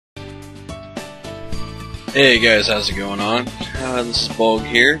Hey guys, how's it going on? This is Bolg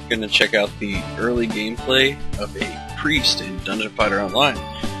here, gonna check out the early gameplay of a priest in Dungeon Fighter Online.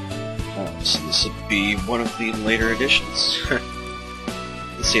 So this would be one of the later editions.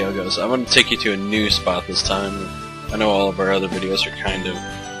 Let's see how it goes. I'm gonna take you to a new spot this time. I know all of our other videos are kind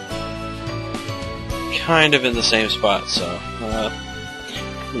of in the same spot, so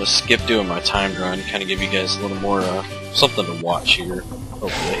I'm gonna skip doing my timed run, kind of give you guys a little more something to watch here,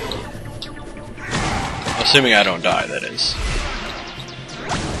 hopefully. Assuming I don't die, that is.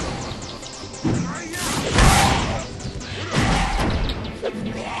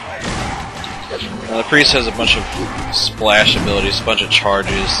 The priest has a bunch of splash abilities, a bunch of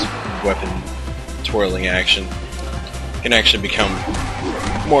charges, weapon twirling action. Can actually become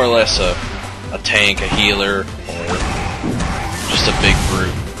more or less a tank, a healer, or just a big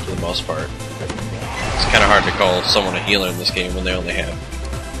brute for the most part. It's kind of hard to call someone a healer in this game when they only have,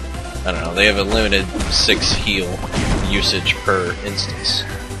 I don't know, they have a limited 6 heal usage per instance.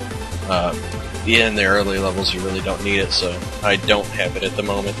 In the early levels you really don't need it, so I don't have it at the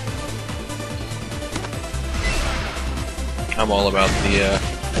moment. I'm all about the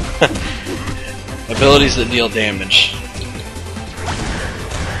abilities that deal damage.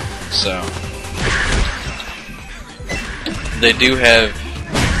 So they do have,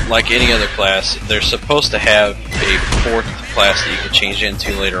 like any other class, they're supposed to have a 4th class that you can change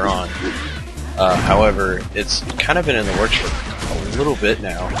into later on. However, it's kind of been in the works for a little bit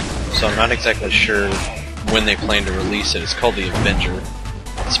now, so I'm not exactly sure when they plan to release it. It's called the Avenger.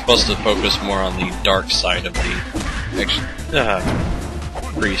 It's supposed to focus more on the dark side of the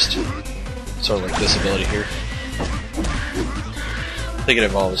priest. Sort of like this ability here. I think it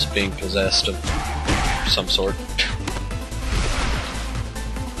involves being possessed of some sort.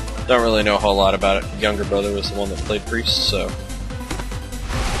 Don't really know a whole lot about it. Younger brother was the one that played priest, so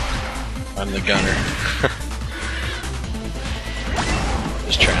I'm the gunner.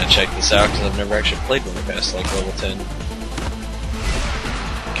 Just trying to check this out because I've never actually played one past like level 10.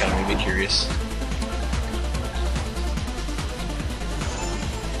 Kind of made me curious.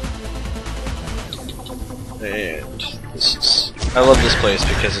 And this is, I love this place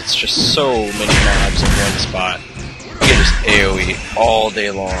because it's just so many mobs in one spot. You can just AoE all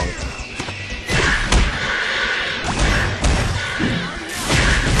day long.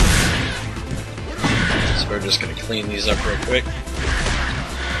 So we're just going to clean these up real quick.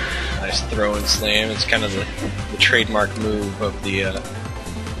 Nice throw and slam. It's kind of the trademark move of the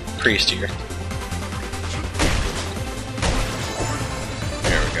priest here.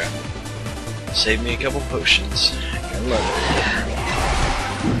 There we go. Save me a couple potions. I love it.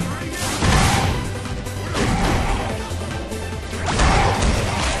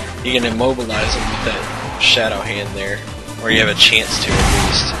 You can immobilize them with that shadow hand there, or you have a chance to at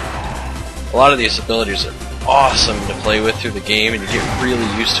least. A lot of these abilities are awesome to play with through the game, and you get really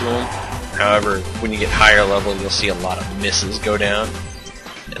used to them. However, when you get higher level, you'll see a lot of misses go down.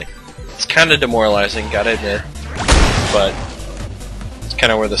 And it's kind of demoralizing, gotta admit, but it's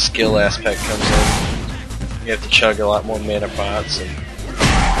kind of where the skill aspect comes in. You have to chug a lot more mana pots and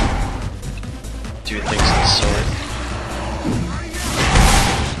do things of the sort.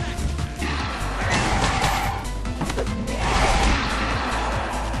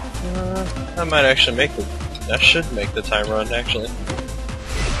 I might actually make the... I should make the time run, actually.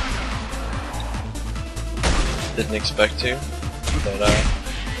 Didn't expect to, but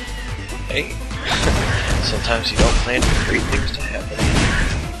hey, sometimes you don't plan for great things to happen.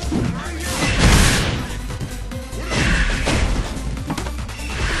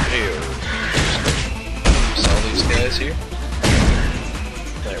 Ew. Sell these guys here.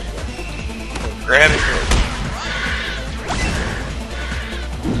 There we go. Grab it.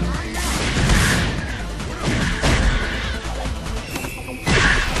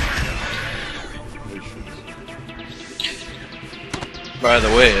 By the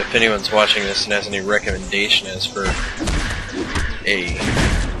way, if anyone's watching this and has any recommendation as for a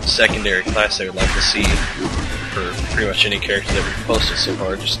secondary class they would like to see for pretty much any character that we've posted so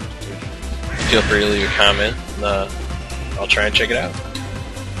far, just feel free to leave a comment and I'll try and check it out.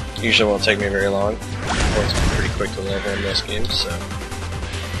 Usually won't take me very long. It's pretty quick to level in most games, so.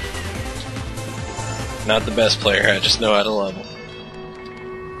 Not the best player, I just know how to level.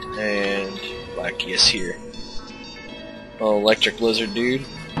 And Blackie is here. Oh, electric lizard dude,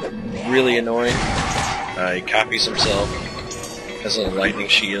 really annoying. He copies himself, has a lightning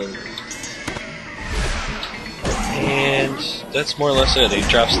shield, and that's more or less it. He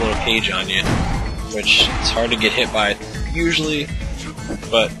drops a little cage on you, which it's hard to get hit by usually,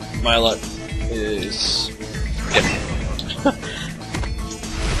 but my luck is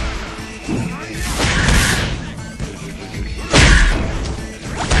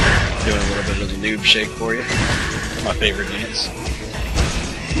noob shake for you. My favorite dance.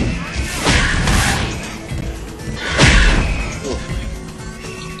 Ooh.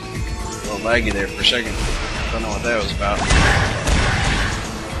 A little laggy there for a second. Don't know what that was about.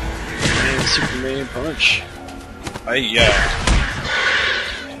 And Superman punch. Hi-ya.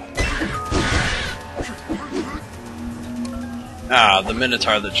 Ah, the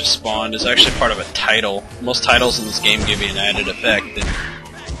Minotaur that just spawned is actually part of a title. Most titles in this game give you an added effect, and,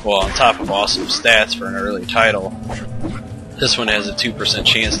 well, on top of awesome stats for an early title, this one has a 2%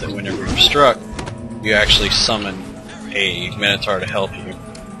 chance that whenever you're struck, you actually summon a Minotaur to help you.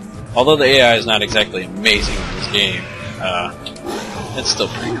 Although the AI is not exactly amazing in this game, it's still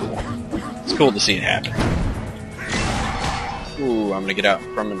pretty cool. It's cool to see it happen. Ooh, I'm gonna get out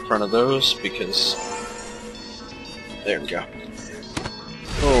from in front of those because... there we go.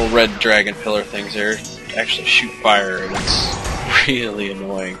 Little red dragon pillar things there actually shoot fire, and it's really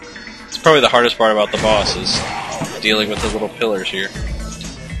annoying. It's probably the hardest part about the boss is dealing with the little pillars here.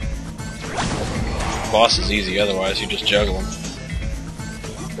 The boss is easy otherwise, you just juggle them.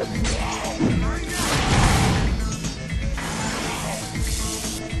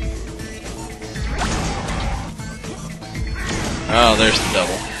 Oh, there's the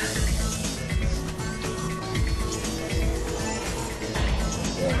double.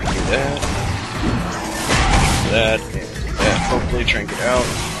 That, and that. Hopefully, try and get out.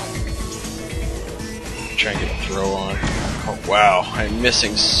 Try and get a throw on. Oh wow, I'm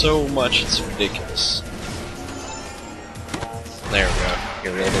missing so much, it's ridiculous. There we go.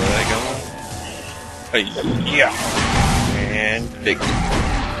 Get a little bit of that going. Yeah! And big.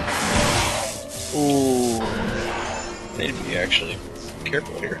 Ooh. Need to be actually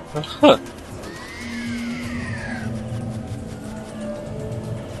careful here.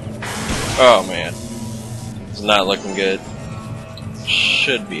 Oh man. It's not looking good.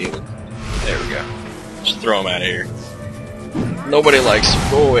 Should be able. There we go. Just throw him out of here. Nobody likes him.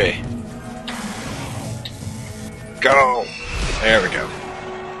 Go away. Go! There we go.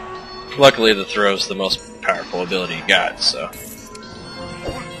 Luckily the throw's the most powerful ability you got, so.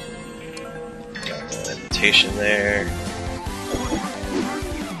 Got a little invitation there.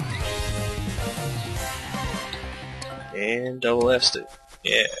 And double F'd it.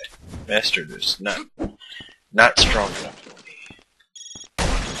 Yeah. Mastered is not strong enough for me.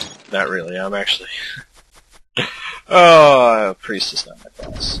 Not really, I'm actually... oh, priest is not my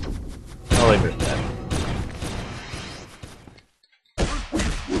class. I'll leave it at that.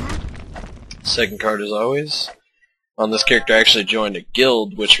 Second card as always. On this character I actually joined a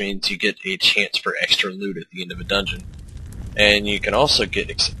guild, which means you get a chance for extra loot at the end of a dungeon. And you can also get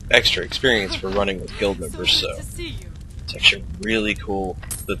extra experience for running with guild members, so... it's actually really cool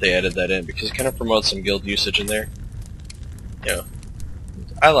that they added that in, because it kind of promotes some guild usage in there. Yeah,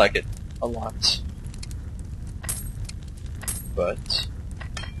 I like it a lot. But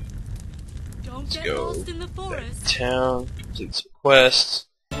let's go back to town, complete some quests.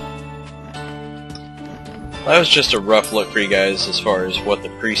 That was just a rough look for you guys as far as what the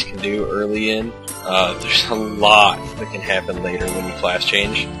priest can do early in. There's a lot that can happen later when you class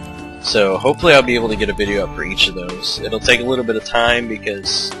change. So hopefully I'll be able to get a video up for each of those. It'll take a little bit of time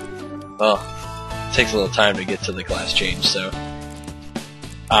because, well, it takes a little time to get to the class change. So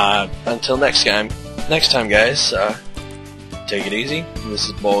until next time guys, take it easy. This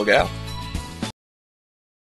is Bolg out.